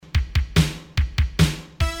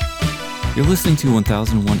You're listening to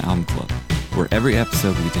 1001 Album Club, where every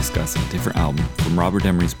episode we discuss a different album from Robert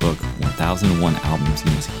Emery's book, 1001 Albums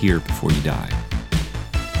You Must Hear Before You Die.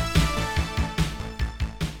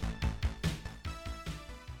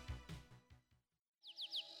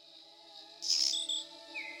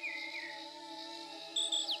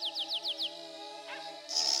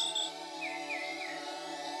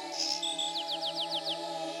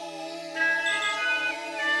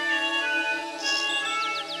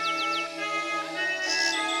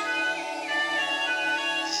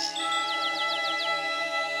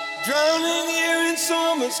 Drowning here in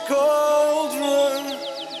summer's cauldron,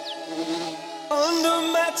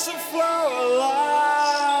 under mats of flower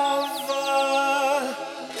lava.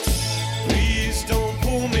 Please don't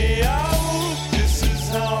pull me out, this is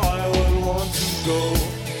how I would want to go.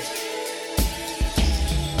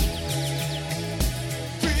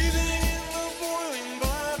 Breathing in the boiling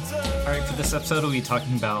water. Alright, for this episode we'll be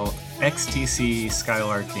talking about XTC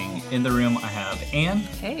Skylarking. In the room I have Anne.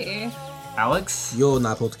 Hey. Alex. Yo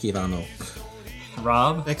napotkivano.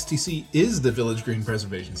 Rob. XTC is the Village Green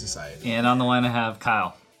Preservation Society. And on the line I have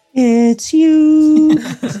Kyle. It's you.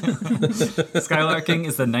 Skylarking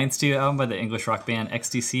is the ninth studio album by the English rock band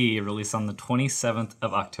XTC, released on the 27th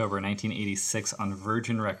of October 1986 on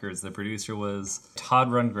Virgin Records. The producer was Todd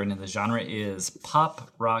Rundgren, and the genre is pop,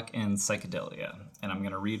 rock, and psychedelia. And I'm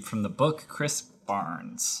going to read from the book, Chris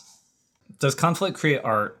Barnes. Does conflict create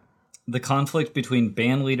art? The conflict between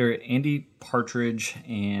band leader Andy Partridge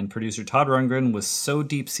and producer Todd Rundgren was so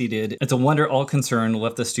deep-seated, it's a wonder all concerned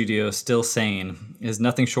left the studio still sane. It is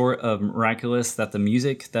nothing short of miraculous that the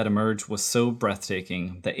music that emerged was so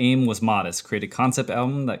breathtaking. The aim was modest, create a concept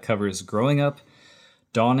album that covers growing up,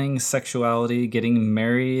 dawning sexuality, getting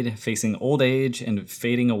married, facing old age, and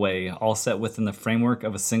fading away, all set within the framework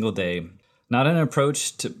of a single day. Not an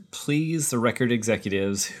approach to please the record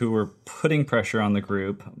executives who were putting pressure on the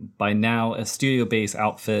group, by now a studio-based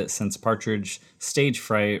outfit since Partridge stage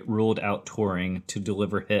fright ruled out touring to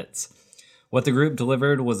deliver hits. What the group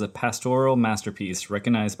delivered was a pastoral masterpiece,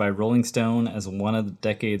 recognized by Rolling Stone as one of the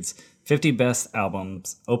decade's 50 best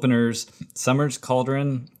albums. Openers, Summer's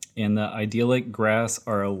Cauldron and The Idyllic Grass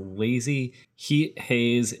are a lazy heat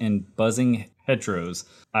haze and buzzing hedgerows.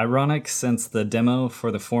 Ironic since the demo for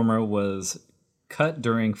the former was cut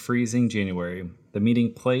during freezing January. The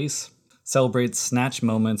meeting place celebrates snatch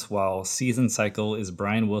moments while season cycle is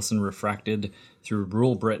Brian Wilson refracted through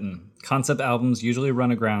rural Britain. Concept albums usually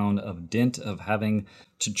run aground of dint of having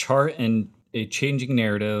to chart in a changing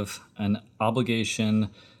narrative, an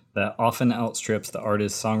obligation that often outstrips the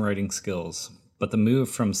artist's songwriting skills. But the move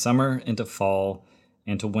from summer into fall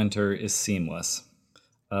and to winter is seamless.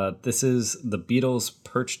 This is the Beatles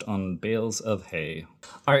perched on bales of hay.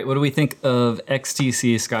 All right, what do we think of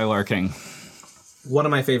XTC Skylarking? One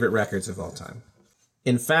of my favorite records of all time.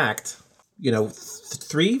 In fact,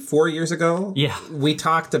 3-4 years ago, we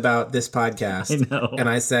talked about this podcast. I know. And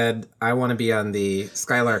I said, I want to be on the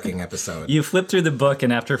Skylarking episode. You flipped through the book,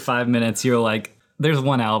 and after 5 minutes, you're like, there's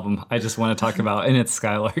one album I just want to talk about, and it's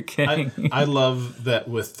Skylarking. I love that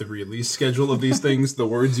with the release schedule of these things, the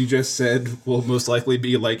words you just said will most likely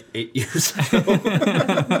be like 8 years ago.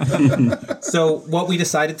 So what we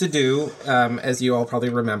decided to do, as you all probably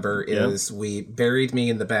remember, is we buried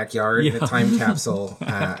me in the backyard in a time capsule.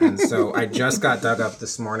 And so I just got dug up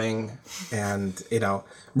this morning, and,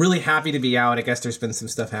 really happy to be out. I guess there's been some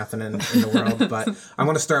stuff happening in the world, but I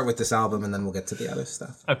want to start with this album, and then we'll get to the other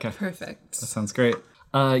stuff. Okay. Perfect. That sounds great.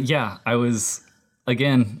 I was,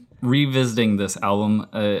 again, revisiting this album.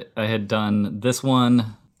 I had done this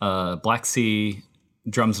one, Black Sea,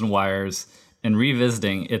 Drums and Wires, and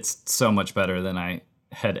revisiting, it's so much better than I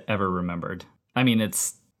had ever remembered. I mean,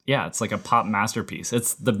 it's like a pop masterpiece.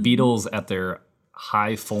 It's the Beatles at their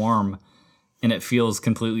high form, and it feels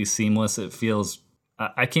completely seamless. It feels...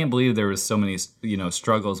 I can't believe there was so many,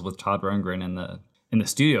 struggles with Todd Rundgren in the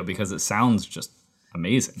studio, because it sounds just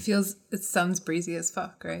amazing. It sounds breezy as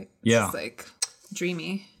fuck, right? Yeah. It's like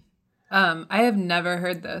dreamy. I have never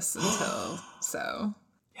heard this until so.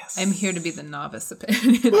 Yes. I'm here to be the novice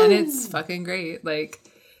opinion, and it's fucking great. Like,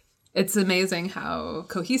 it's amazing how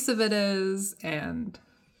cohesive it is, and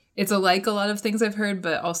it's like a lot of things I've heard,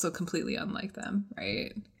 but also completely unlike them,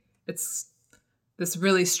 right? It's this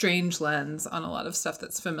really strange lens on a lot of stuff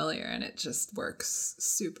that's familiar, and it just works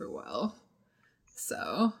super well.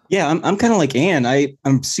 So yeah, I'm kind of like Anne.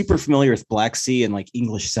 I'm super familiar with Black Sea and like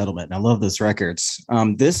English Settlement, and I love those records.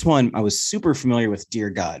 This one I was super familiar with.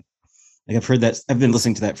 Dear God, like I've heard that. I've been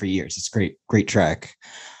listening to that for years. It's a great track.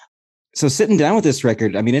 So sitting down with this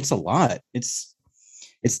record, I mean, it's a lot. It's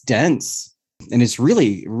dense, and it's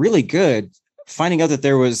really, really good. Finding out that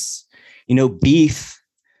there was, beef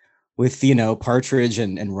with, Partridge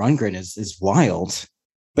and Rundgren is wild.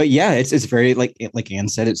 But yeah, it's very, like Anne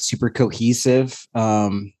said, it's super cohesive.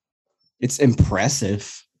 It's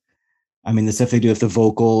impressive. I mean, the stuff they do with the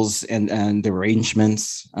vocals and the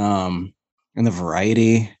arrangements, and the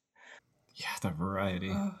variety. Yeah, the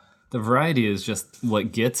variety. The variety is just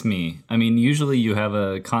what gets me. I mean, usually you have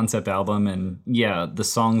a concept album and yeah, the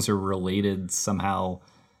songs are related somehow,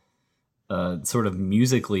 sort of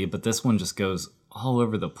musically, but this one just goes all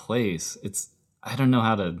over the place. I don't know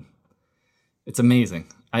how to, it's amazing.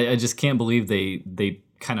 I just can't believe they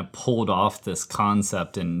kind of pulled off this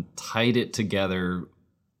concept and tied it together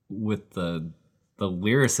with the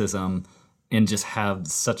lyricism and just have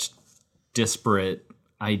such disparate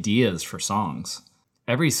ideas for songs.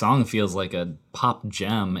 Every song feels like a pop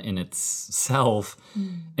gem in itself.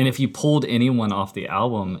 And if you pulled anyone off the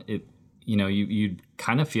album, you'd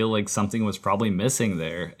kind of feel like something was probably missing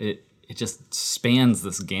there. It just spans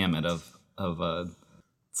this gamut of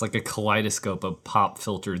it's like a kaleidoscope of pop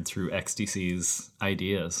filtered through XTC's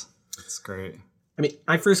ideas. It's great. I mean,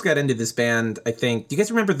 I first got into this band, I think, do you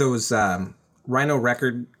guys remember those Rhino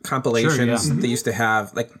record compilations? Sure, yeah. They used to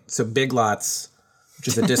have, so Big Lots, which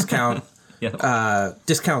is a discount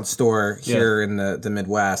discount store here in the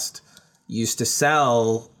Midwest, used to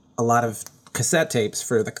sell a lot of cassette tapes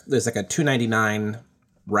there's like a $2.99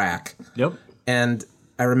 rack. Yep. And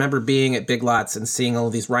I remember being at Big Lots and seeing all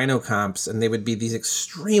of these Rhino comps, and they would be these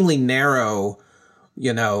extremely narrow,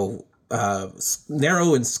 narrow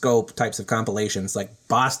in scope types of compilations, like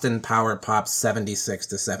Boston Power Pop 76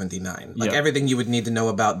 to 79. Like everything you would need to know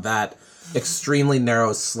about that extremely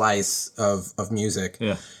narrow slice of music.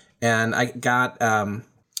 Yeah. And I got,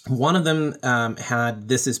 one of them had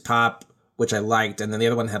This Is Pop, which I liked, and then the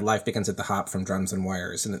other one had Life Begins at the Hop from Drums and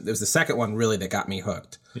Wires. And it was the second one really that got me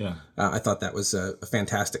hooked. Yeah. I thought that was a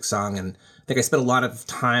fantastic song, and I think I spent a lot of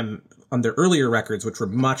time on their earlier records, which were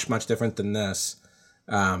much, much different than this.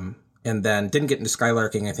 And then didn't get into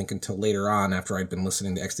Skylarking, I think, until later on after I'd been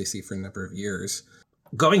listening to XTC for a number of years.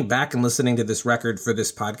 Going back and listening to this record for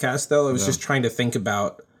this podcast, though, I was just trying to think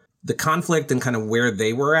about the conflict and kind of where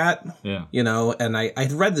they were at. Yeah. And I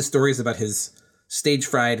had read the stories about his stage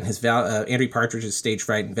fright and his Andrew Partridge's stage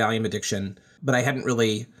fright and Valium addiction, but I hadn't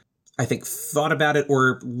really, I think, thought about it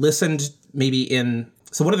or listened maybe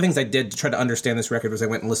so one of the things I did to try to understand this record was I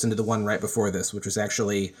went and listened to the one right before this, which was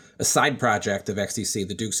actually a side project of XTC,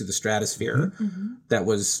 the Dukes of the Stratosphere, that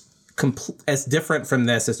was as different from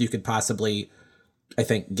this as you could possibly, I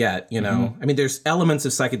think, get, I mean, there's elements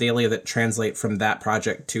of psychedelia that translate from that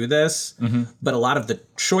project to this, but a lot of the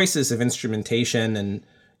choices of instrumentation and,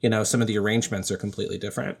 some of the arrangements are completely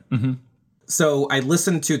different. So I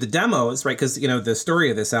listened to the demos, right? Because, the story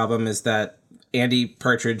of this album is that Andy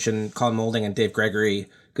Partridge and Colin Moulding and Dave Gregory,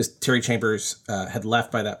 because Terry Chambers had left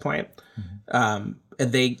by that point, and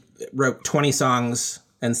they wrote 20 songs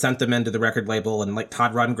and sent them into the record label. And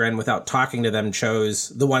Todd Rundgren, without talking to them, chose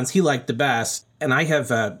the ones he liked the best. And I have,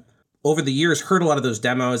 over the years, heard a lot of those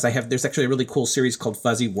demos. There's actually a really cool series called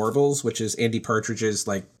Fuzzy Warbles, which is Andy Partridge's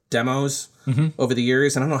demos over the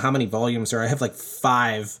years. And I don't know how many volumes there are. I have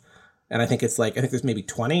 5, and I think it's I think there's maybe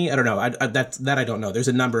 20. I don't know. That I don't know. There's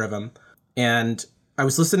a number of them. And I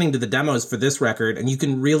was listening to the demos for this record, and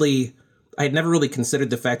I had never really considered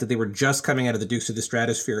the fact that they were just coming out of the Dukes of the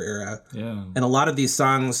Stratosphere era. Yeah. And a lot of these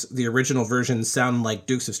songs, the original versions, sound like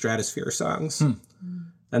Dukes of Stratosphere songs.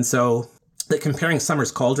 And so, comparing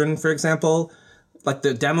Summer's Cauldron, for example,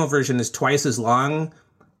 the demo version is twice as long,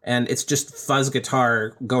 and it's just fuzz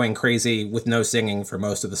guitar going crazy with no singing for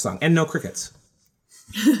most of the song, and no crickets.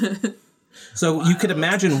 So you could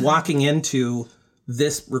imagine walking into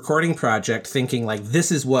this recording project thinking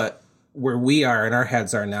this is where we are and our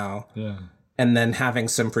heads are now. Yeah. And then having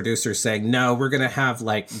some producers saying, no, we're going to have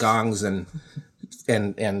gongs and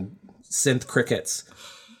synth crickets.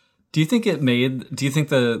 Do you think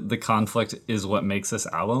the conflict is what makes this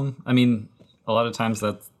album? I mean, a lot of times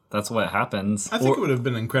that's what happens. I think it would have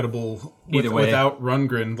been incredible without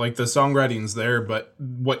Rundgren. The songwriting's there, but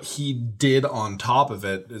what he did on top of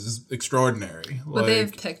it is extraordinary. Well,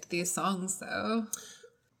 they've picked these songs, though.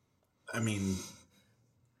 I mean,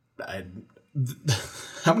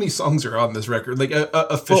 how many songs are on this record?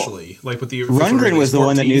 Officially, with the Rundgren was the 14?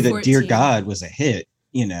 one that knew that 14. Dear God was a hit.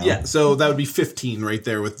 Yeah, so that would be 15 right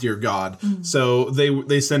there with Dear God. So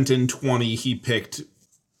they sent in 20. He picked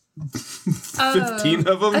 15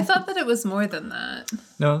 of them. I thought that it was more than that.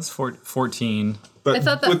 No, it's 14. But I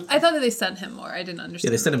thought that they sent him more. I didn't understand.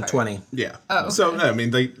 Yeah, they sent him 20. Yeah. Oh, okay. So I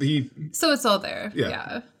mean, So it's all there.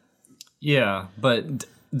 Yeah. Yeah, but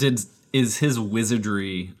did is his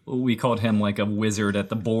wizardry. We called him like a wizard at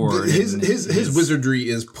the board. His wizardry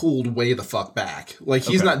is pulled way the fuck back. Like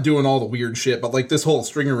he's not doing all the weird shit, but like this whole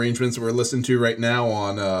string arrangements that we're listening to right now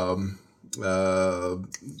on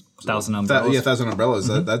Thousand Umbrellas. Thousand Umbrellas.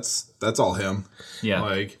 That's all him. Yeah.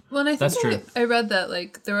 Like, well, and I that's think true. I read that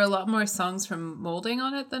like there were a lot more songs from Molding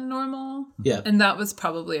on it than normal. Yeah. And that was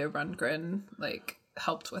probably a Rundgren like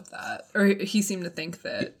helped with that, or he seemed to think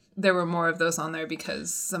that there were more of those on there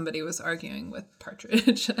because somebody was arguing with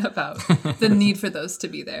Partridge about the need for those to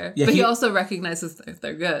be there. Yeah, but he also recognizes that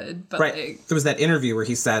they're good. But right. Like, there was that interview where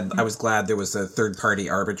he said, I was glad there was a third-party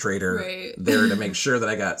arbitrator there to make sure that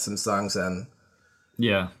I got some songs in.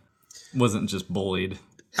 Yeah. Wasn't just bullied.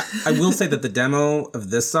 I will say that the demo of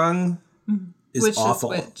this song is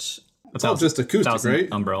awful. It's all just acoustic, right?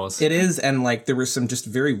 Umbrellas. It is, and like there were some just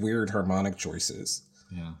very weird harmonic choices.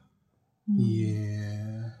 Yeah.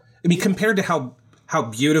 Yeah. I mean, compared to how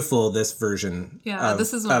beautiful this version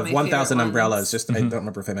this is one of my 1,000 favorite Umbrellas. Just I don't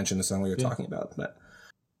remember if I mentioned the song we were talking about, but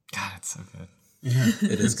God, it's so good. Yeah,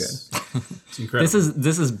 it is good. It's incredible.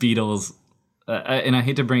 This is Beatles, and I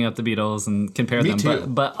hate to bring up the Beatles and compare them, too.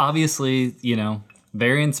 but obviously, you know,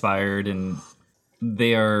 very inspired, and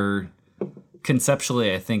they are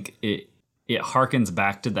conceptually, I think it harkens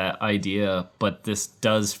back to that idea, but this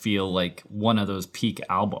does feel like one of those peak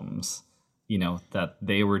albums, you know, that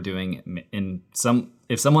they were doing in some.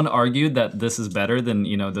 If someone argued that this is better than,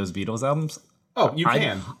 you know, those Beatles albums,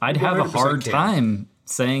 I'd have a hard time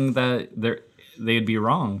saying that they'd be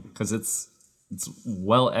wrong, because it's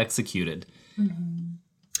well executed. Mm-hmm.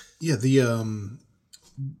 Yeah, the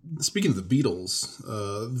speaking of the Beatles,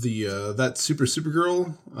 that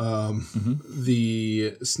Supergirl,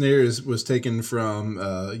 the snares was taken from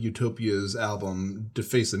Utopia's album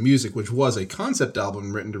Deface the Music, which was a concept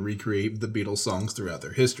album written to recreate the Beatles songs throughout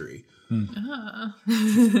their history.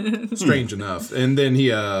 Strange enough. And then he,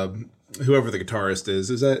 whoever the guitarist is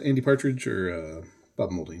that Andy Partridge or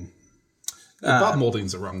Bob Moulding? Bob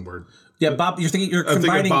Moulding's the wrong word. Yeah, Bob. You're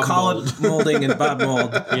combining Colin Moulding and Bob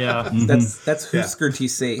Mould. Yeah, that's Husker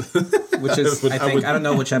TC, which is I don't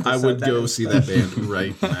know which episode. I would go see that band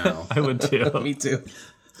right now. I would too. Me too.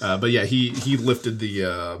 But yeah, he lifted the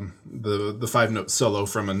 5-note solo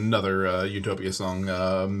from another Utopia song,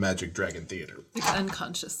 Magic Dragon Theater. like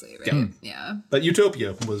unconsciously, right? Yeah. But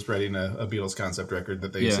Utopia was writing a Beatles concept record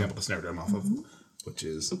that they sampled the snare drum off of, which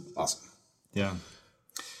is awesome. Yeah.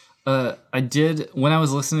 I did, when I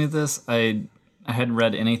was listening to this, I hadn't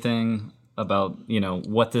read anything about, you know,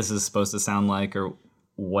 what this is supposed to sound like or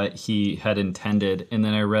what he had intended. And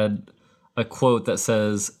then I read a quote that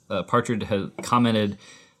says, Partridge had commented,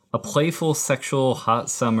 "A playful, sexual, hot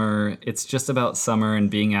summer. It's just about summer and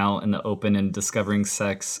being out in the open and discovering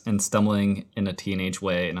sex and stumbling in a teenage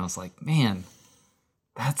way." And I was like, man,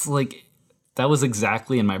 that was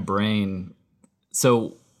exactly in my brain.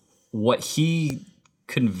 So what he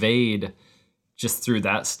conveyed just through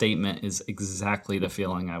that statement is exactly the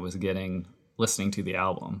feeling I was getting listening to the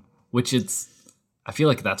album, which I feel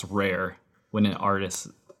like that's rare when an artist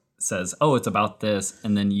says, oh, it's about this,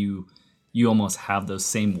 and then you almost have those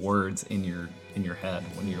same words in your head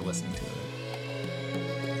when you're listening to it.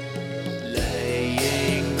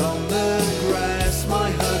 Laying on the grass,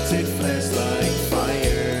 my heart it flares like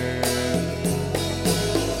fire.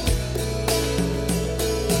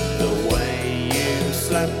 The way you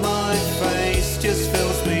slap my face just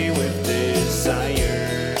fills me with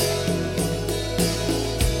desire.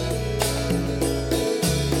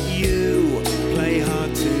 You play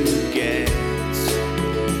hard to get,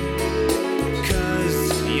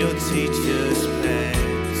 'cause your teacher's pet.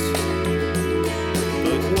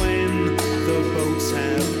 But when the boats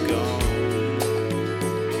have gone,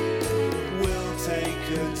 we'll take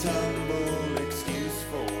a tumble, excuse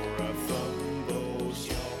for a fumble,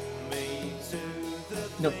 shop me to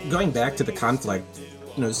the... Going back to the conflict,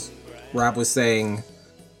 as Rob was saying,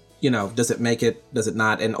 does it make it, does it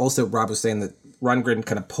not? And also Rob was saying that Rundgren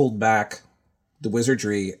kind of pulled back the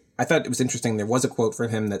wizardry. I thought it was interesting. There was a quote from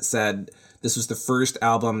him that said this was the first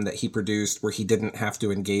album that he produced where he didn't have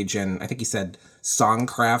to engage in, I think he said,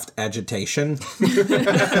 songcraft agitation.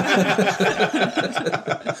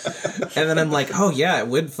 And then I'm like, oh yeah, it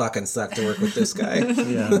would fucking suck to work with this guy.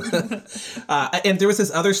 Yeah. And there was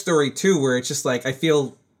this other story too, where it's just like,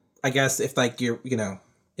 I guess if like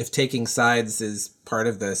if taking sides is part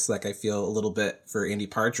of this, like I feel a little bit for Andy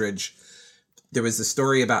Partridge. There was a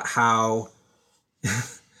story about how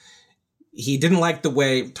he didn't like the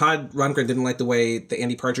way, Todd Rundgren didn't like the way that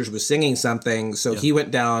Andy Partridge was singing something, so he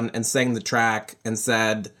went down and sang the track and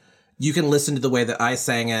said, you can listen to the way that I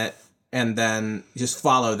sang it, and then just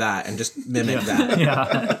follow that and just mimic that.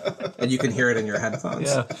 Yeah. And you can hear it in your headphones.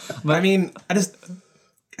 Yeah.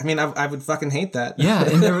 I would fucking hate that. Yeah,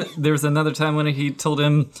 and there was another time when he told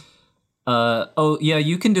him, oh, yeah,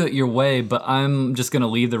 you can do it your way, but I'm just going to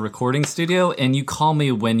leave the recording studio, and you call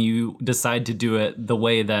me when you decide to do it the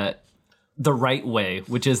right way,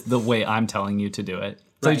 which is the way I'm telling you to do it.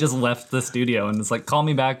 So he just left the studio, and it's like, call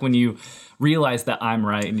me back when you realize that I'm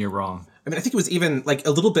right and you're wrong. I mean, I think it was even like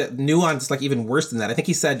a little bit nuanced, like even worse than that. I think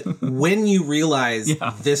he said, when you realize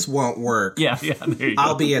this won't work, there you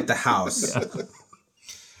I'll go. be at the house. Yeah.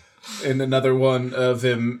 And another one of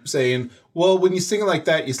him saying, well, when you sing like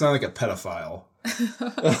that, you sound like a pedophile.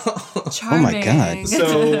 Charming. Oh my God.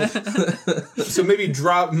 So maybe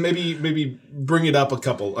bring it up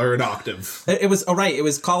an octave. It was it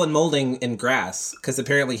was Colin Moulding in Grass, because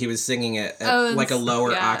apparently he was singing it at like a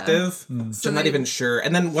lower octave. So I'm not even sure.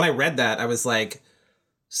 And then when I read that, I was like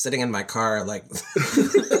sitting in my car, like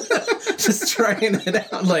just trying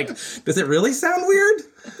it out. Like, does it really sound weird?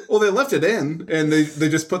 Well, they left it in, and they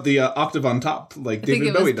just put the octave on top, like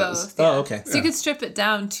David Bowie does. Both, Oh, okay. So you could strip it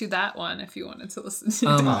down to that one if you wanted to listen to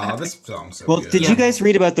it. Oh, this song's so Well, good. did you guys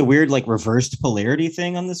read about the weird like reversed polarity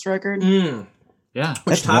thing on this record? Yeah. Which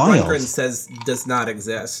That's Todd wild. Rundgren says does not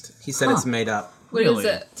exist. He said it's made up. What is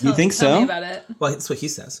it? You think tell me so? about it. Well, that's what he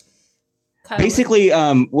says. Kyle, Basically,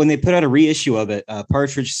 when they put out a reissue of it,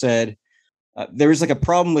 Partridge said there was like a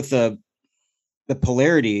problem with the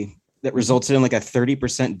polarity that resulted in like a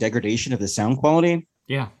 30% degradation of the sound quality.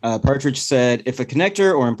 Yeah. Partridge said, if a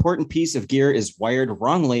connector or important piece of gear is wired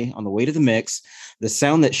wrongly on the way to the mix, the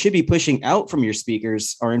sound that should be pushing out from your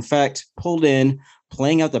speakers are in fact pulled in,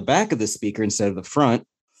 playing out the back of the speaker instead of the front.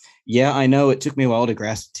 Yeah, I know. It took me a while to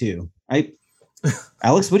grasp too.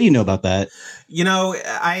 Alex, what do you know about that? You know,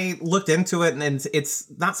 I looked into it, and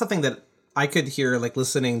it's not something that I could hear, like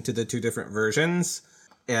listening to the two different versions.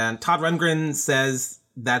 And Todd Rundgren says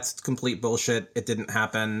that's complete bullshit. It didn't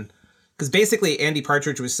happen. Because basically, Andy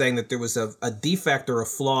Partridge was saying that there was a defect or a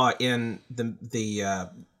flaw in the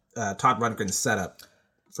Todd Rundgren setup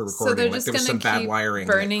for recording. So they're like just there was gonna some bad keep wiring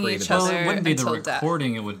that burning created each this. other. Well, it wouldn't be the until death.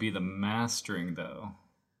 recording, it would be the mastering, though.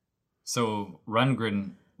 So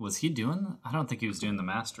Rundgren, was he doing that? I don't think he was doing the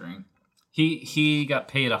mastering. He got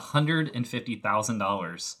paid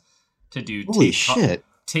 $150,000 to do Holy shit.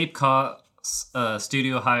 tape costs,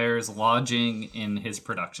 studio hires, lodging in his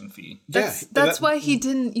production fee. That's why he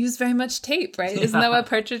didn't use very much tape, right? Isn't that what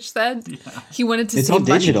Partridge said? Yeah. He wanted to It's save all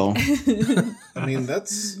money. digital. I mean,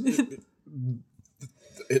 that's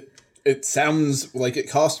it sounds like it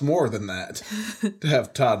cost more than that to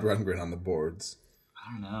have Todd Rundgren on the boards.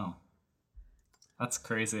 I don't know. That's a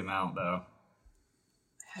crazy amount, though.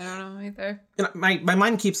 I don't know either. You know, my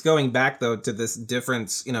mind keeps going back, though, to this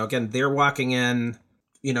difference. You know, again, they're walking in,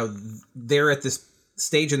 you know, they're at this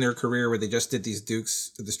stage in their career where they just did these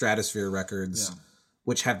Dukes of the Stratosphere records,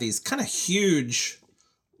 which have these kind of huge,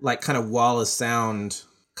 like, kind of wall of sound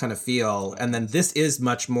kind of feel. And then this is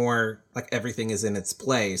much more like everything is in its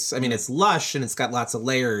place. I mean, it's lush and it's got lots of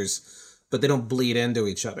layers, but they don't bleed into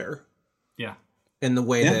each other. Yeah. In the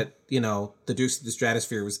way that, you know, the Dukes of the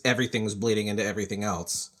Stratosphere everything was bleeding into everything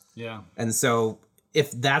else. Yeah. And so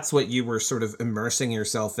if that's what you were sort of immersing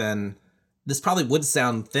yourself in, this probably would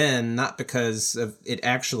sound thin, not because of it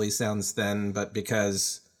actually sounds thin, but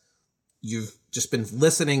because you've just been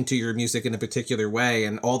listening to your music in a particular way,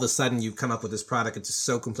 and all of a sudden you come up with this product. It's just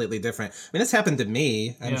so completely different. I mean, it's happened to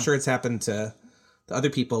me. I'm sure it's happened to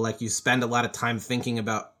other people. Like, you spend a lot of time thinking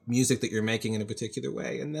about music that you're making in a particular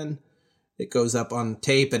way, and then it goes up on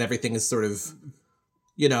tape and everything is sort of,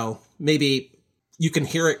 you know, maybe you can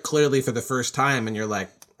hear it clearly for the first time and you're like,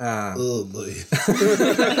 oh boy.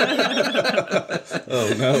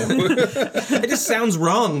 Oh no. It just sounds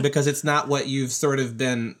wrong because it's not what you've sort of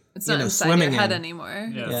been, It's you not know, inside swimming your head in. anymore.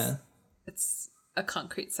 Yeah. It's a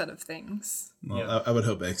concrete set of things. Well, I would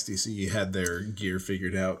hope XTC had their gear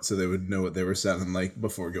figured out so they would know what they were sounding like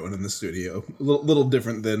before going in the studio. A little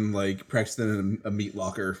different than like practicing in a meat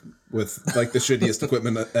locker with like the shittiest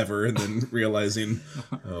equipment ever and then realizing,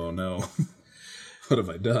 oh no, what have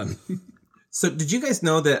I done? So did you guys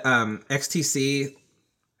know that XTC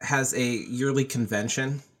has a yearly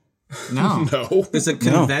convention? No. No. There's a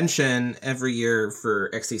convention every year for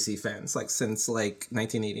XTC fans, like since like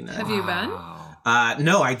 1989. Have you been?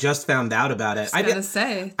 No, I just found out about it. I gotta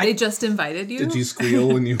say, they just invited you. Did you squeal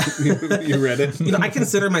when you read it? You know, I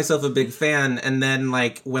consider myself a big fan, and then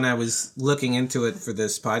like when I was looking into it for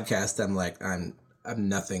this podcast, I'm like, I'm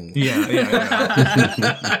nothing. Yeah.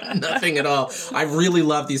 Nothing at all. I really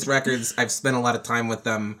love these records. I've spent a lot of time with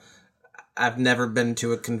them. I've never been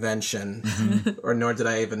to a convention, or nor did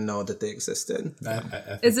I even know that they existed.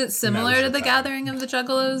 Is it similar to the Gathering of the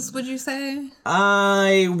Juggalos, would you say?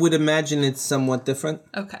 I would imagine it's somewhat different.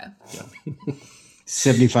 Okay.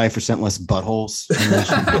 75% less buttholes.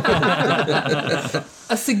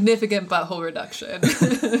 A significant butthole reduction.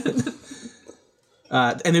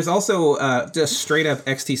 And there's also just straight up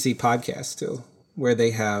XTC podcasts too, where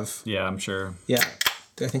they have. Yeah, I'm sure. Yeah,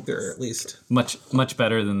 I think they're at least Much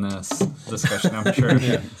better than this discussion, I'm sure.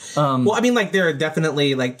 well, I mean, like there are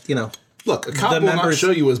definitely like Look, a cop will not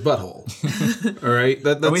show you his butthole. All right,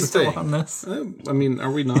 that's Are we the still thing. on this? I mean,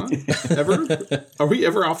 are we not ever? Are we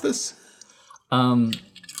ever off this?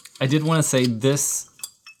 I did want to say this,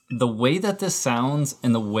 the way that this sounds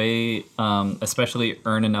and the way, especially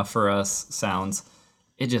Earn Enough for Us sounds,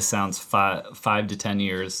 it just sounds 5 to 10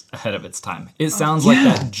 years ahead of its time. It sounds like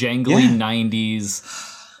that jangly 90s.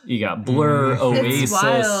 You got Blur, Oasis, It's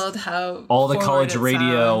wild how all the forward college it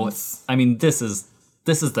radio. sounds. I mean, this is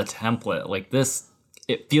the template. Like this,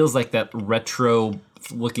 it feels like that retro,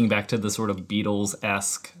 looking back to the sort of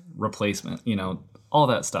Beatles-esque replacement. All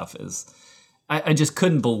that stuff is. I just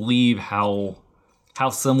couldn't believe how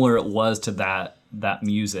similar it was to that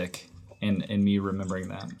music and me remembering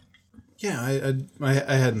that. Yeah, I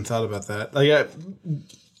hadn't thought about that. Like,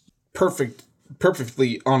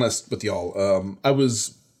 perfectly honest with y'all. I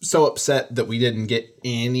was so upset that we didn't get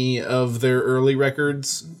any of their early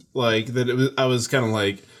records. Like that, I was kind of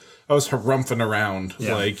like, I was harumphing around,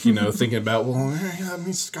 like thinking about, well, I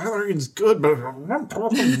mean, Skylarking's good, but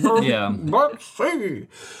let's see.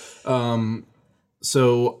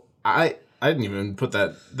 So I didn't even put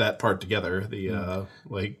that part together. The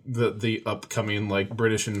upcoming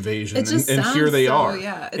British invasion, It just and here sounds they so- are.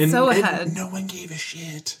 yeah, it's so ahead. And no one gave a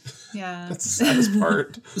shit. Yeah. That's the saddest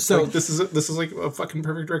part. So- this is like a fucking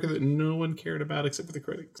perfect record that no one cared about except for the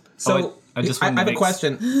critics. So I just I wanted have to a make-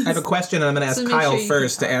 question. I have a question, and I'm going to ask So make Kyle sure you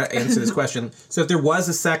first to can talk. answer this question. So if there was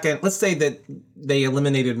a second, let's say that they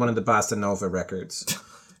eliminated one of the Bossa Nova records,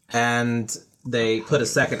 and they put a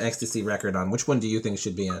second XTC record on, which one do you think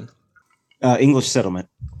should be in? English Settlement.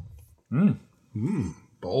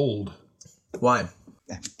 Bold. Why?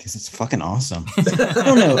 Because it's fucking awesome. I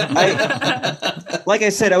don't know. Like I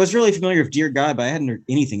said, I was really familiar with Dear God, but I hadn't heard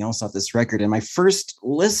anything else off this record. And my first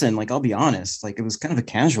listen, I'll be honest, it was kind of a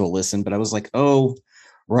casual listen, but I was like, oh,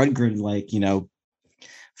 Rundgren,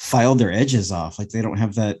 filed their edges off. They don't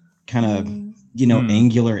have that kind of,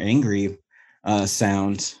 angular, angry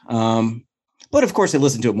sound. But of course, I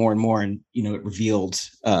listened to it more and more, and, it revealed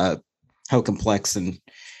how complex and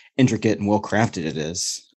intricate and well-crafted it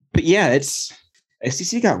is. But yeah,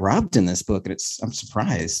 XTC got robbed in this book, and I'm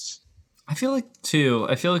surprised. I feel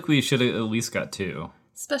like we should have at least got 2.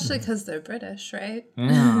 Especially because they're British, right?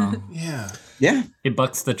 Yeah. Yeah. Yeah. It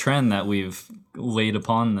bucks the trend that we've laid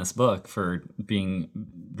upon this book for being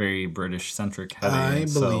very British-centric heavy. I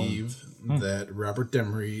believe that Robert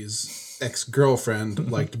Demery's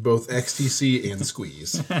ex-girlfriend liked both XTC and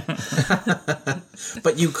Squeeze.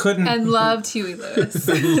 But you couldn't. And loved Huey Lewis.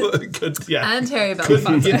 Yeah. And Terry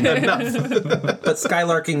Belafonte. But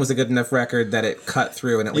Skylarking was a good enough record that it cut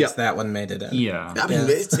through, and at least that one made it in. Yeah.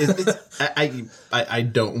 I mean, I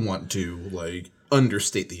don't want to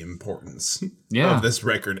understate the importance of this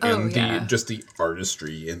record and just the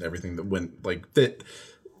artistry and everything that went that.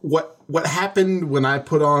 What happened when I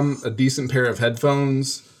put on a decent pair of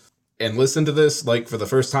headphones and listened to this for the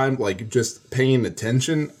first time, just paying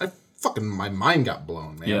attention, my mind got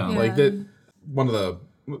blown, man. Yeah. That one of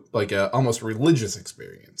the almost religious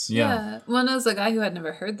experience. Yeah. Well, as a guy who had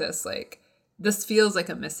never heard this, this feels like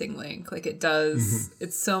a missing link. It does.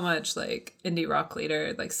 It's so much indie rock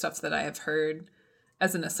later, stuff that I have heard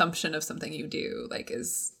as an assumption of something you do,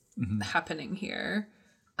 is happening here,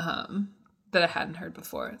 that I hadn't heard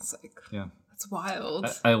before. It's it's wild.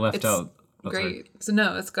 I left out. Great. So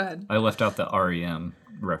no, let's go ahead. I left out the REM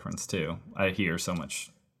reference too. I hear so much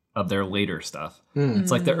of their later stuff.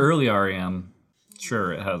 It's like the early REM.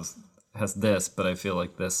 Sure, it has this, but I feel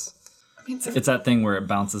like this. It's that thing where it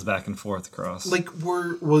bounces back and forth across.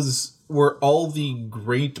 Were all the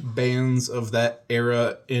great bands of that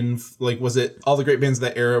era was it all the great bands of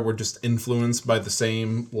that era were just influenced by the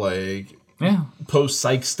same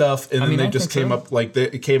post-psych stuff, and then they just came up they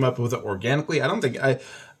came up with it organically? I don't think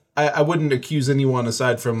I wouldn't accuse anyone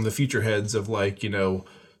aside from the future heads of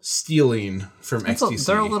stealing from XTC.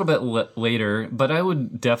 They're a little bit later, but I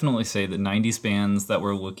would definitely say that 90s bands that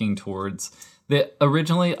were looking towards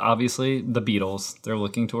originally, obviously, the Beatles. They're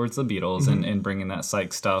looking towards the Beatles and bringing that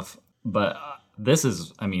psych stuff. But this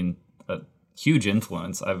is, a huge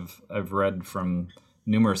influence. I've read from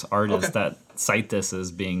numerous artists that cite this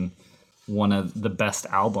as being one of the best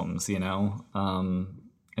albums, you know,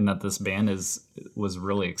 and that this band was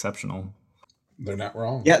really exceptional. They're not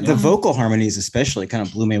wrong. Yeah, the vocal harmonies especially kind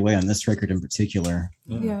of blew me away on this record in particular.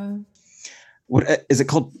 Yeah. What is it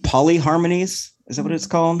called? Polyharmonies? Is that what it's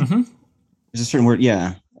called? Mm-hmm. There's a certain word.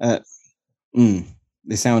 Yeah.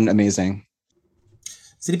 They sound amazing.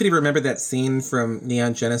 Does anybody remember that scene from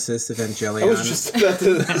Neon Genesis Evangelion? I was just about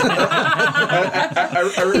to.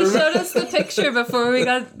 I He remember, showed us the picture before we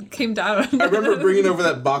came down. I remember bringing over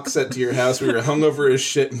that box set to your house. We were hungover as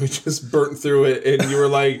shit, and we just burnt through it. And you were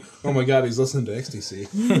like, "Oh my god, he's listening to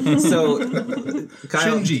XTC." So,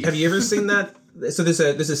 Kyle, Shinji. have you ever seen that? So there's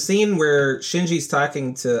a scene where Shinji's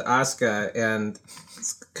talking to Asuka, and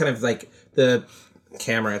it's kind of like the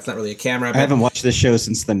camera. It's not really a camera. I But, haven't watched this show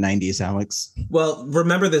since the 90s, Alex. well,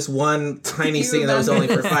 remember this one tiny You scene that was only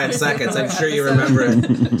for 5 seconds. I'm sure you remember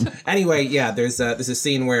it. Anyway, yeah, there's a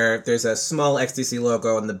scene where there's a small XTC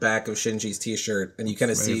logo on the back of Shinji's t-shirt, and you kind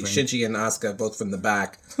of see Shinji and Asuka both from the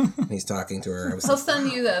back, and he's talking to her. I'll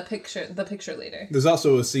send you the picture later. There's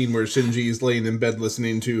also a scene where Shinji is laying in bed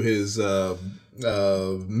listening to his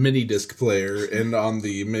mini disc player, and on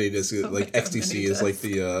the mini disc, like XTC is like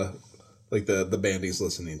the band he's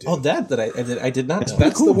listening to. Oh, that I did not know.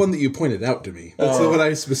 That's the one that you pointed out to me. That's the one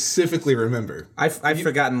I specifically remember. I've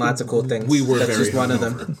forgotten lots of cool things. We were That's very just one of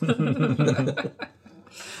them.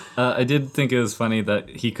 I did think it was funny that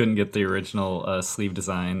he couldn't get the original sleeve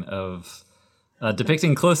design of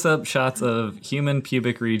depicting close-up shots of human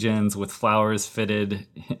pubic regions with flowers fitted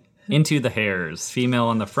into the hairs, female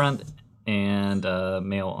on the front and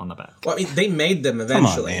male on the back. Well, I mean, they made them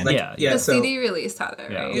eventually. man. Yeah. The So CD release had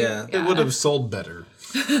it, right? Yeah. It would have sold better.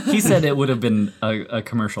 He said it would have been a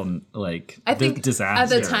commercial I think disaster.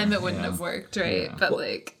 at the time it wouldn't have worked, right? But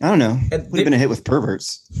like I don't know. And Would have been a hit with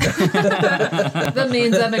perverts. the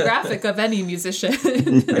main demographic of any musician.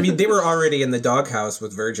 I mean, they were already in the doghouse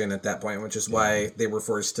with Virgin at that point, which is why they were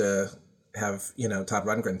forced to have Todd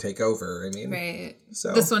Rundgren take over. I mean, Right.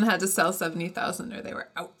 So This one had to sell 70,000 or they were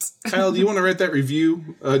out. Kyle, do you want to write that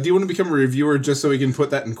review? Do you want to become a reviewer just so we can put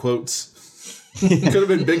that in quotes? Could have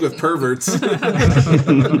been big with perverts.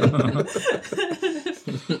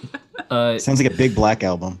 Sounds like a big Black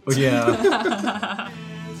album. Yeah.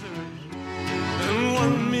 And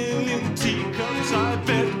 1 million teacups I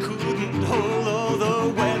bet couldn't hold all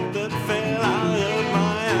the wet that fell out of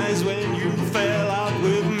my eyes when you fell out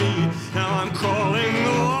with me. Now I'm crawling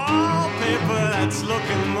the wallpaper that's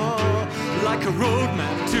looking more like a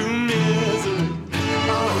roadmap to misery.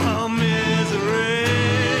 Oh, misery.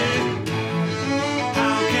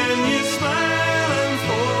 How can you smile and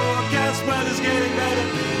forecast weather's getting better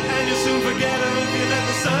and you soon forget her if you let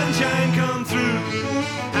the sunshine come through?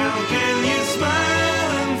 How can you smile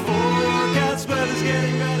and forecast weather's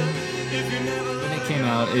getting better if you never let It came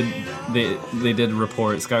out. They did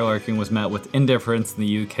report Skylarking was met with indifference in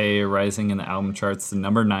the UK, rising in the album charts to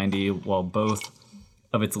number 90, while both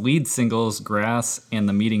of its lead singles, Grass and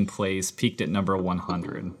The Meeting Place, peaked at number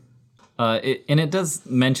 100. And it does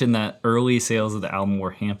mention that early sales of the album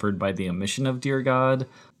were hampered by the omission of Dear God.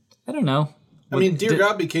 I don't know. I mean, Dear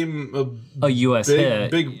God became A U.S.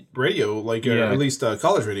 hit. big radio, like or Yeah. at least a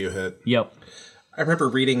college radio hit. Yep. I remember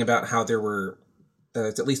reading about how there were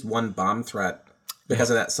at least one bomb threat because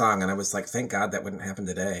of that song, and I was like, thank God that wouldn't happen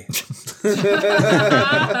today.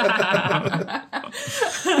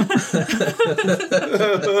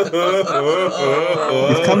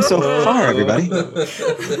 We've come so far, everybody.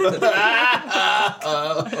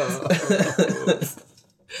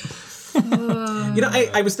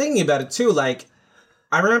 I was thinking about it too. Like,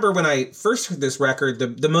 I remember when I first heard this record,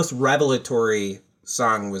 the most revelatory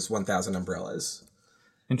song was 1,000 Umbrellas.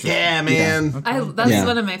 Interesting. Yeah, man. That's Yeah.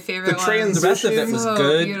 one of my favorite The ones. The rest of it was So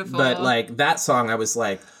good, beautiful. but like that song, I was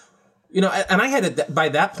like, and I had by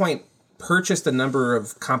that point purchased a number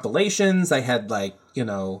of compilations. I had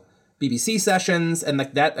BBC sessions and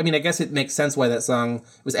like that. I mean, I guess it makes sense why that song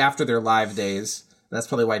was after their live days. And that's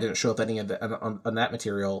probably why I didn't show up any of it on that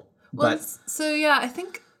material. Well, But so yeah, I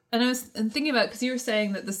think, and I was thinking about, because you were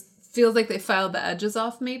saying that this feels like they filed the edges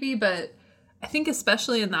off maybe, but I think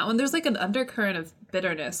especially in that one, there's like an undercurrent of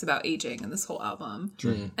bitterness about aging in this whole album.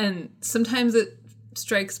 And sometimes it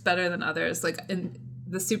strikes better than others. Like in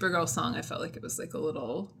the Supergirl song, I felt like it was like a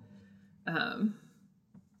little, I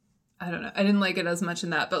don't know. I didn't like it as much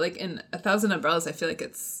in that, but like in 1,000 Umbrellas, I feel like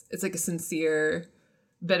it's like a sincere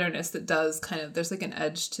bitterness that does kind of, there's like an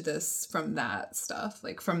edge to this from that stuff,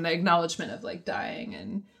 like from the acknowledgement of like dying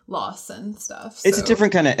and loss and stuff. It's a So,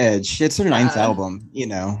 different kind of edge. It's their ninth album,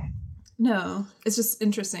 no, it's just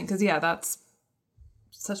interesting because that's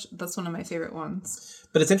one of my favorite ones.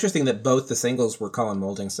 it's interesting that both the singles were Colin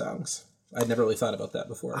Moulding songs. I'd never really thought about that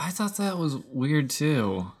before. I thought that was weird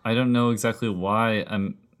too. I don't know exactly why.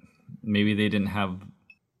 Maybe they didn't have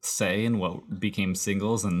say in what became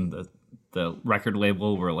singles, and the record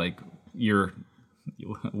label were like,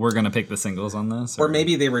 we're gonna pick the singles on this, or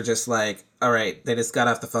maybe they were just like, all right, they just got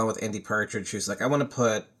off the phone with Andy Partridge, who's like, I want to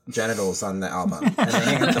put Genitals on the album, and they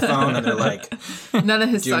hang up the phone and they're like, none of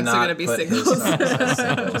his songs are gonna be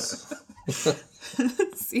singles.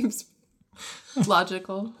 Seems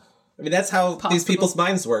logical. I mean, that's how these people's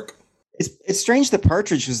minds work. It's strange that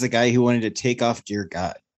Partridge was the guy who wanted to take off Dear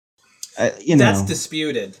God. That's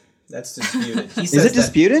disputed. That's disputed. He says Is it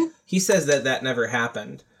disputed? He says that never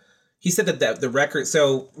happened. He said that the record...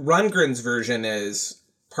 So Rundgren's version is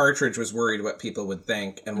Partridge was worried what people would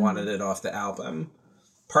think and wanted it off the album.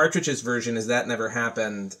 Partridge's version is that never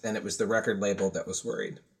happened, and it was the record label that was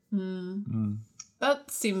worried. That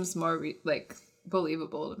seems more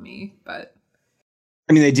believable to me, but...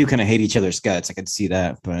 I mean, they do kind of hate each other's guts. I could see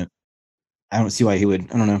that, but I don't see why he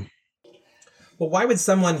would. I don't know. Well, why would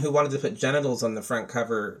someone who wanted to put Genitals on the front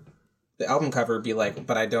cover, the album cover, be like,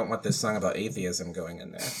 but I don't want this song about atheism going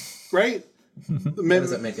in there? Right? Maybe, does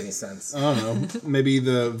that make any sense? I don't know. Maybe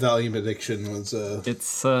the Valium addiction was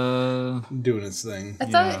it's doing its thing. I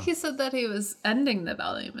thought he said that he was ending the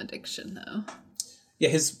Valium addiction, though. Yeah,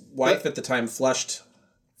 his wife at the time flushed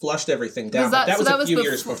everything down. That was a few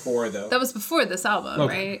years before, though. That was before this album,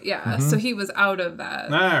 right? Yeah. So he was out of that.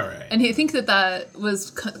 All right. And I think that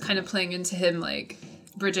was kind of playing into him, like,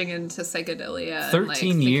 bridging into psychedelia 13 and, like,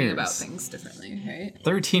 thinking years. about things differently, right?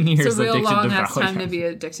 13 years It's a real addicted to long-ass Valium. time to be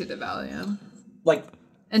addicted to Valium. Like...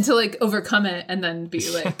 And to, like, overcome it and then be,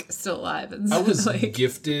 like, still alive. And I was like,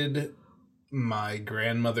 gifted my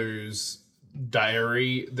grandmother's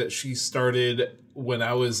diary that she started when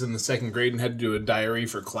I was in the second grade and had to do a diary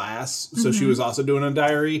for class. So she was also doing a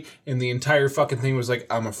diary, and the entire fucking thing was like,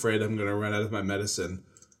 I'm afraid I'm going to run out of my medicine.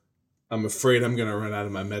 I'm afraid I'm going to run out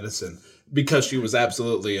of my medicine. Because she was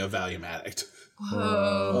absolutely a Valium addict.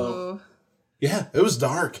 whoa. Yeah, it was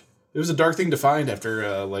dark. It was a dark thing to find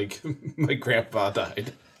after, my grandpa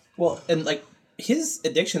died. Well, and, like, his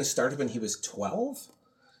addiction started when he was 12?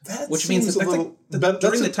 Which seems means a little...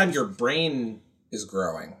 during the time your brain is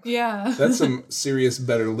growing. Yeah. That's some serious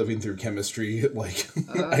better living through chemistry,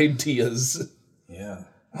 ideas. Yeah.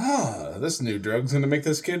 This new drug's gonna make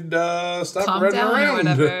this kid stop Calm running down around. or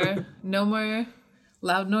whatever. No more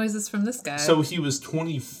loud noises from this guy. So he was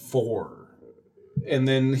 24. And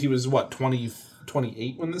then he was,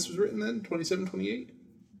 28 when this was written then? 27, 28?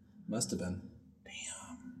 Must have been.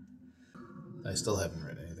 Damn. I still haven't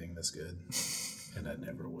read anything this good. And I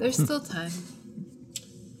never will. There's still time.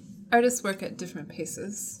 Artists work at different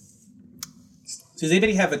paces. So does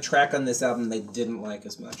anybody have a track on this album they didn't like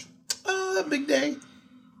as much? Big Day.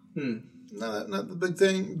 Not the big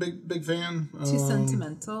thing. Big fan. Too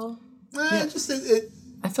sentimental. I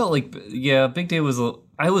felt like, Big Day was...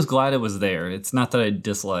 I was glad it was there. It's not that I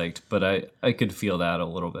disliked, but I could feel that a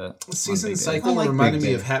little bit. Season Cycle reminded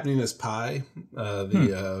me of Happening as Pie.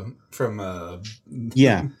 From...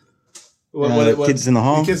 Yeah. What, Kids in the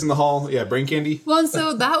Hall? Kids in the Hall. Yeah, Brain Candy. Well, and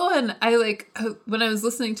so that one, when I was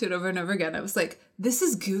listening to it over and over again, I was like, this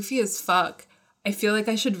is goofy as fuck. I feel like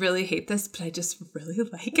I should really hate this, but I just really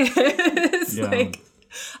like it. It's like...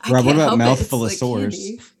 Rob, what about Mouthful of Sores?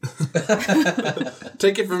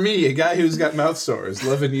 Take it from me, a guy who's got mouth sores.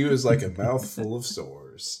 Loving you is like a mouthful of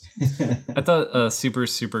sores. I thought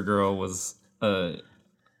Supergirl was...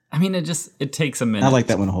 it takes a minute. I like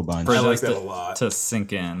that one a whole bunch. For I like this that a lot. to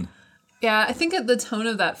sink in. Yeah, I think the tone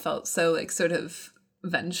of that felt so, like, sort of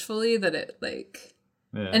vengefully that it, like...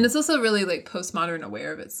 Yeah. And it's also really, like, postmodern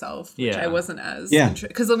aware of itself, which I wasn't as...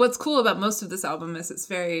 Because what's cool about most of this album is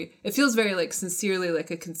it feels very, like, sincerely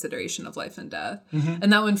like a consideration of life and death.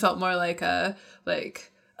 And that one felt more like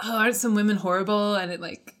aren't some women horrible? And it,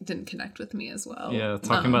 like, didn't connect with me as well. Yeah,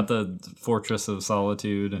 talking about the Fortress of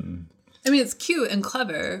Solitude and... I mean, it's cute and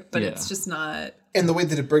clever, but it's just not... And the way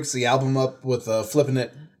that it breaks the album up with flipping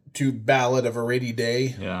it to Ballad of a Rainy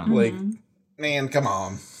Day. Yeah. Like, man, come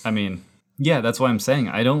on. I mean... Yeah, that's why I'm saying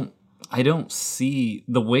I don't see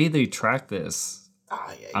the way they track this.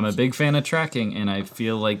 I'm a big fan of tracking, and I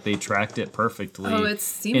feel like they tracked it perfectly. Oh, it's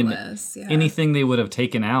seamless. Yeah. Anything they would have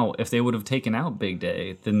taken out, if they would have taken out Big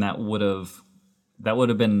Day, then that would have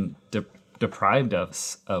been deprived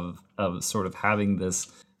us of sort of having this,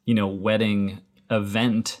 wedding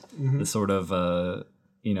event, the sort of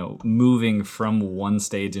moving from one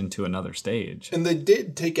stage into another stage. And they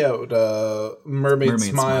did take out Mermaid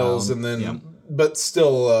Smiles, and then, but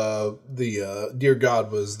still, the Dear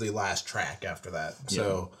God was the last track after that.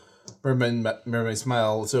 So Mermaid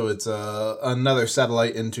Smile. So it's another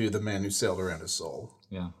satellite into The Man Who Sailed Around His Soul.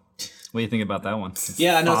 Yeah. What do you think about that one?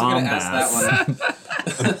 Yeah, I know I was going to ask that one.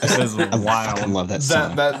 It was wild. I love that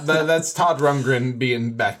song. That's Todd Rundgren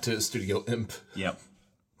being back to Studio Imp. Yep.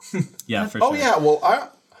 Yeah, for sure. Oh yeah, well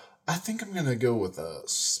I think I'm gonna go with a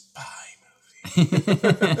spy movie.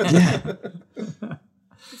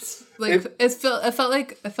 Like it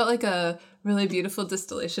felt like a really beautiful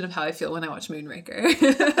distillation of how I feel when I watch Moonraker.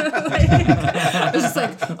 I was just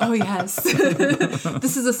like, oh yes,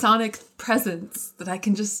 this is a sonic presence that I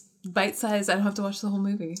can just bite size. I don't have to watch the whole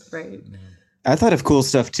movie, right? I thought of cool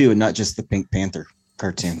stuff too, and not just the Pink Panther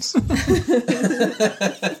cartoons.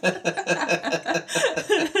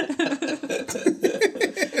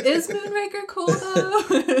 Is Moonraker cool though?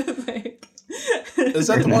 Like, Is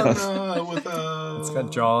that the one with It's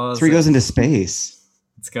got Jaws. Three goes into space.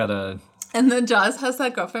 It's got a... and then Jaws has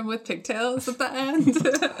that girlfriend with pigtails at the end.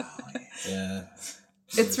 Yeah.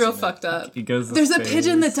 It's real fucked up. He goes to There's space. a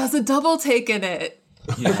pigeon that does a double take in it.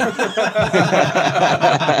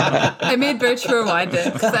 I made Birch rewind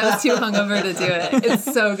it because I was too hungover to do it. It's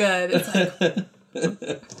so good. It's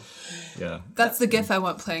like, Yeah. that's the gif I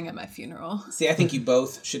want playing at my funeral. See, I think you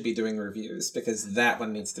both should be doing reviews because that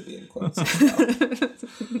one needs to be in quotes as well.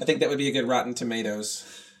 I think that would be a good Rotten Tomatoes.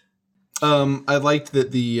 I liked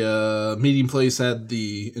that the meeting place had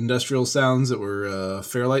the industrial sounds that were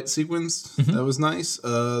Fairlight sequenced. That was nice.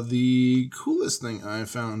 The coolest thing I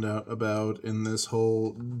found out about in this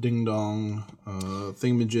whole ding-dong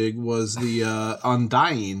thingamajig was the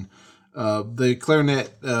Undying. The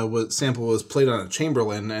clarinet sample was played on a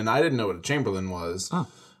Chamberlin, and I didn't know what a Chamberlin was. Oh.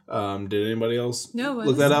 Did anybody else No, what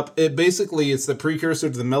look is that it? up? It's the precursor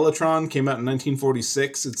to the Mellotron. Came out in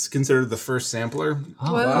 1946. It's considered the first sampler.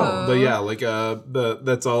 Oh, Whoa. wow. But yeah, like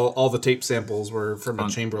that's all the tape samples were from a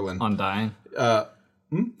Chamberlin. Undying.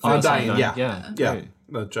 Undying, yeah. Yeah. Yeah. Great.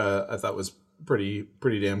 Which I thought was pretty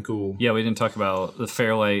damn cool. Yeah, we didn't talk about the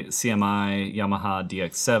Fairlight CMI Yamaha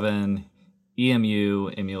DX7, EMU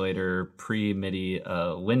emulator, pre-MIDI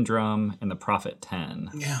Lindrum, and the Prophet 10.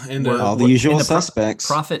 Yeah, and All the usual and the suspects.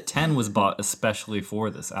 Prophet 10 was bought especially for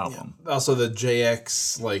this album. also the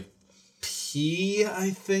JX P, I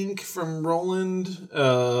think, from Roland,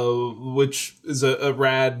 which is a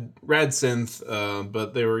rad synth,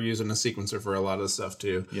 but they were using a sequencer for a lot of stuff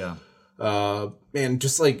too. Yeah. Man,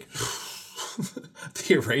 just like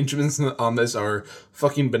the arrangements on this are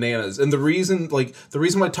fucking bananas. And the reason why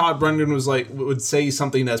Todd Rundgren would say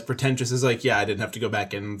something as pretentious as like, yeah, I didn't have to go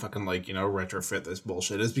back and fucking retrofit this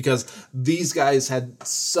bullshit is because these guys had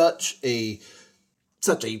such a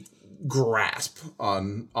grasp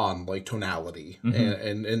on like tonality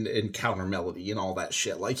and counter melody and all that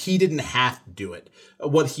shit. Like he didn't have to do it.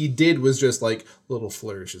 What he did was just like little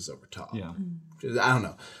flourishes over top. Yeah. I don't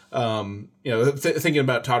know. Thinking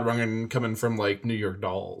about Todd Rundgren coming from like New York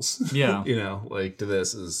Dolls, Yeah. To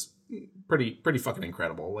this is pretty fucking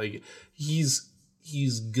incredible. Like he's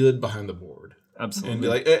good behind the board,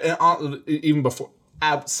 Absolutely. and even before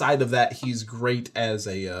outside of that, he's great as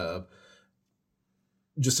a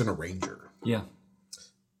just an arranger. Yeah.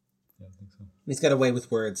 He's got a way with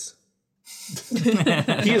words.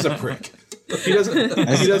 He is a prick. He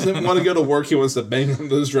doesn't want to go to work. He wants to bang on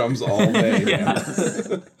those drums all day.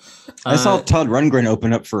 I saw Todd Rundgren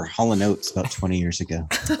open up for Hall & Oates about 20 years ago.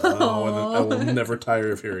 Oh, and I will never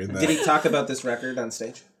tire of hearing that. Did he talk about this record on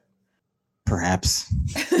stage? Perhaps.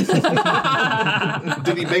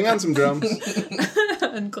 Did he bang on some drums?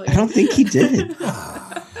 Unclear. I don't think he did.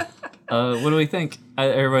 What do we think?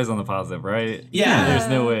 Everybody's on the positive, right? Yeah. There's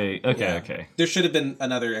no way. Okay, Yeah. okay. There should have been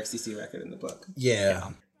another XTC record in the book. Yeah.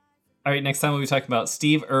 All right, next time we'll be talking about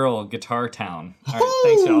Steve Earle, Guitar Town. All right,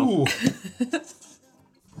 thanks, y'all.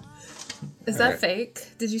 Is that fake?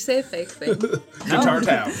 Did you say a fake thing? Guitar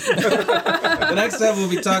Town. The next time we'll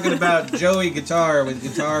be talking about Joey Guitar with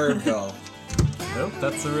Guitar Go. Nope,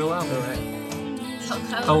 that's the real album. All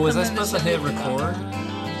right. Oh, was I supposed to hit record?